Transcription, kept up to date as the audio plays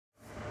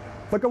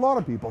Like a lot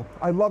of people,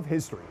 I love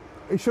history.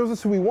 It shows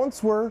us who we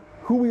once were,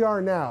 who we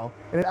are now,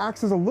 and it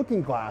acts as a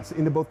looking glass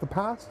into both the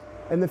past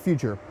and the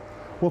future.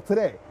 Well,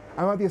 today,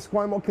 I'm at the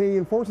Esquimalt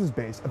Canadian Forces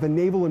Base at the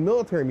Naval and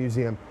Military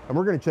Museum, and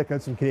we're going to check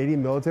out some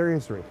Canadian military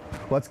history.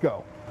 Let's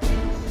go.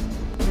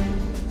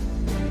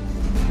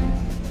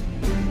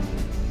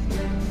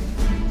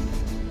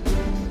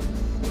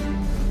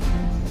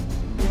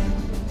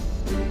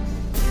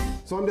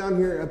 So I'm down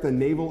here at the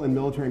Naval and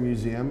Military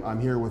Museum.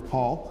 I'm here with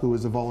Paul, who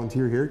is a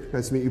volunteer here.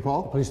 Nice to meet you,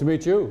 Paul. Pleased to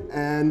meet you.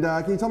 And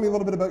can you tell me a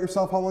little bit about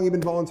yourself? How long have you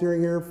been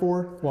volunteering here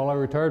for? Well, I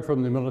retired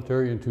from the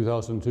military in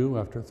 2002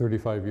 after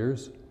 35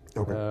 years.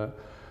 Okay.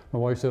 My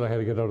wife said I had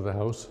to get out of the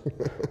house.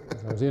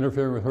 I was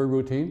interfering with her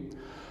routine.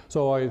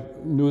 So I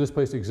knew this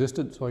place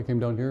existed, so I came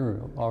down here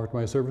and offered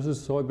my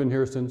services. So I've been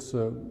here since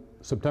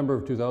September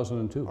of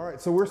 2002. All right,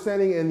 so we're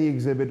standing in the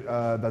exhibit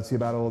that's the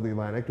Battle of the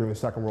Atlantic during the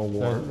Second World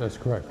War. That's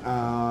correct.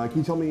 Can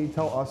you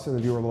tell us and the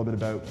viewer a little bit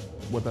about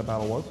what that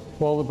battle was?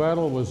 Well, the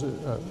battle was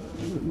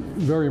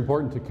very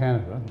important to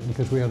Canada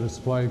because we had to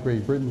supply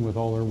Great Britain with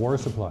all their war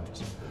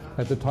supplies.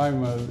 At the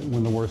time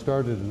when the war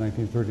started in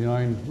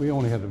 1939, we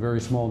only had a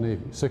very small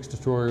navy, 6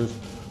 destroyers,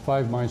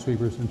 5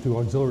 minesweepers, and 2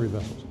 auxiliary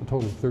vessels, a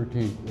total of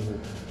 13.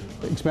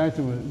 The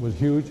expansion was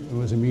huge, it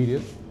was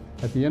immediate.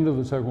 At the end of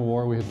the Second World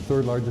War, we had the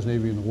 3rd largest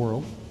navy in the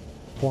world,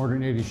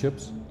 480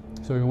 ships.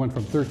 So we went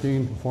from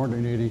 13 to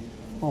 480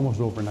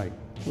 almost overnight,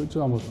 which is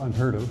almost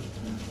unheard of.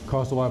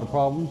 Caused a lot of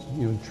problems.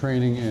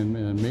 Training and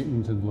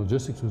maintenance and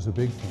logistics was a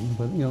big thing,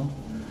 but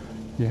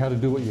you had to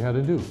do what you had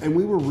to do. And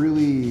we were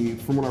really,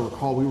 from what I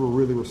recall, we were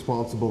really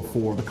responsible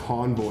for the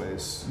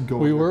convoys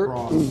going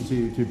across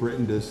to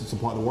Britain to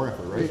supply the war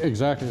effort, right?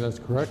 Exactly, that's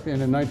correct. And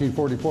in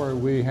 1944,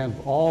 we had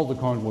all the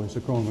convoys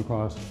that going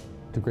across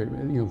to Great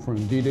Britain.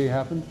 From D-Day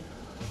happened,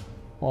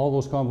 all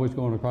those convoys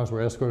going across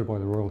were escorted by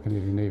the Royal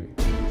Canadian Navy.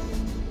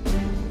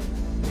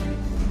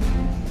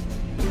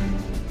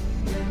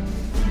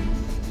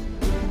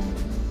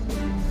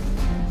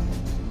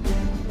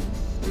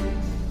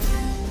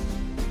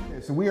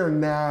 So we are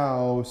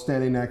now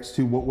standing next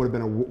to what would have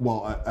been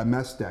a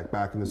mess deck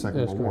back in the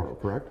Second World War,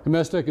 correct? The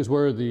mess deck is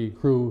where the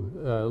crew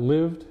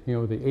lived.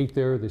 They ate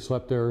there, they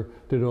slept there,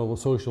 did all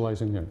the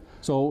socializing there.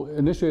 So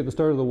initially at the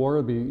start of the war,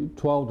 it'd be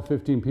 12 to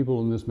 15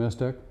 people in this mess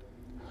deck.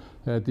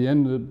 At the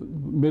end of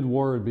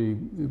mid-war, it'd be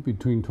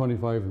between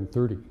 25 and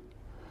 30.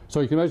 So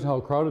you can imagine how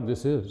crowded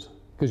this is.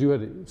 Because you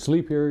had to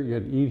sleep here, you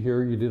had to eat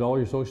here, you did all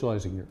your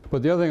socializing here.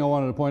 But the other thing I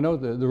wanted to point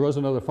out, that there was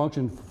another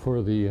function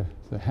for the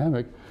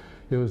hammock.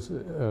 It was,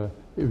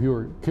 if you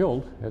were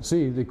killed at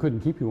sea, they couldn't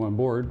keep you on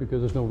board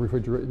because there's no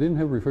refrigeration. They didn't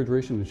have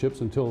refrigeration in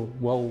ships until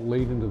well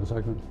late into the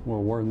Second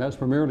World War, and that's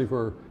primarily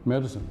for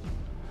medicine.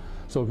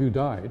 So if you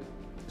died,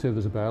 say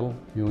there's a battle,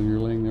 you're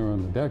laying there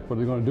on the deck, what are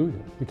they going to do with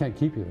you? They can't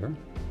keep you there.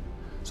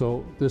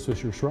 So this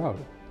was your shroud.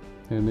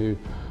 And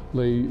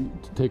they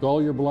take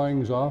all your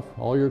belongings off,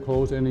 all your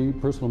clothes, any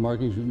personal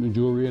markings,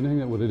 jewelry, anything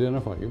that would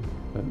identify you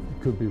that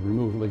could be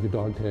removed, like your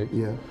dog tag.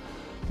 Yeah.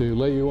 They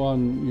lay you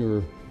on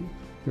your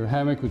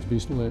hammock, which would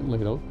be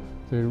laid out.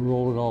 They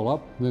roll it all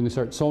up, and then they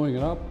start sewing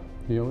it up,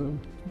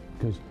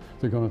 because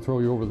they're going to throw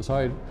you over the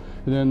side.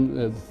 And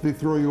then they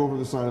throw you over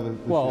the side of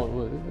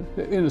the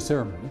ship. In a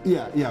ceremony.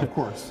 Yeah, of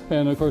course.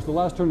 And of course, the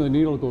last turn of the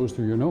needle goes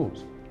through your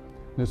nose.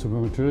 And it's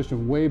from a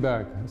tradition way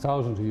back,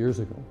 thousands of years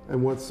ago.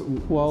 And what's the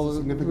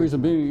significance? The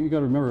reason being, you got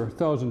to remember,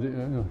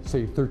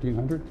 say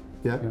 1300.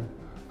 Yeah.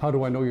 How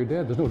do I know you're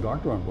dead? There's no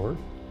doctor on board.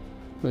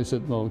 They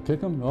said, well,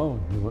 kick him? No.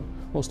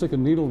 Well, stick a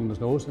needle in his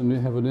nose and they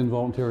have an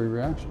involuntary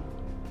reaction.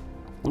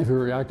 If you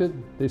reacted,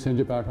 they send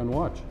you back on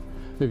watch.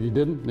 If you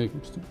didn't, they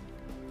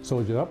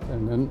sewed you up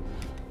and then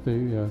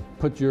they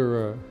put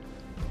your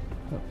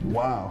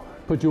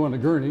put you on a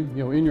gurney,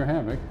 in your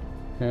hammock,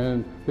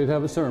 and they'd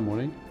have a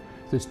ceremony.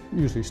 They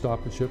usually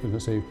stop the ship in a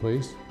safe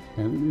place,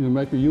 and it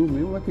might be you, it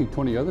might be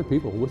 20 other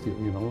people with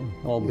you,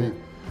 all big.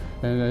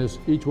 And as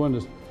each one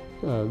is,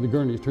 the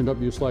gurney is turned up,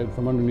 you slide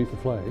from underneath the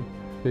flag.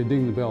 They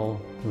ding the bell,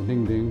 or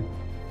ding ding,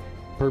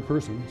 per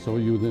person. So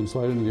you then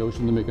slide into the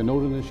ocean. They make a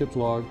note in the ship's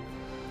log,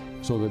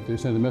 so that they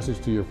send a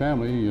message to your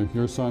family,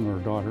 your son or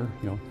daughter,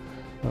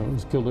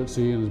 was killed at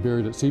sea and is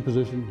buried at sea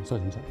position,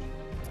 such and such.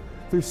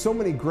 There's so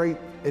many great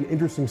and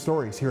interesting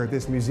stories here at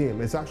this museum.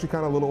 It's actually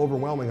kind of a little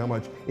overwhelming how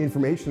much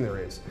information there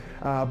is.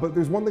 But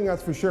there's one thing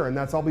that's for sure, and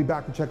that's I'll be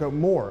back to check out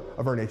more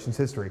of our nation's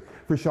history.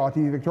 For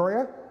ShawTV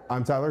Victoria,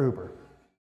 I'm Tyler Hooper.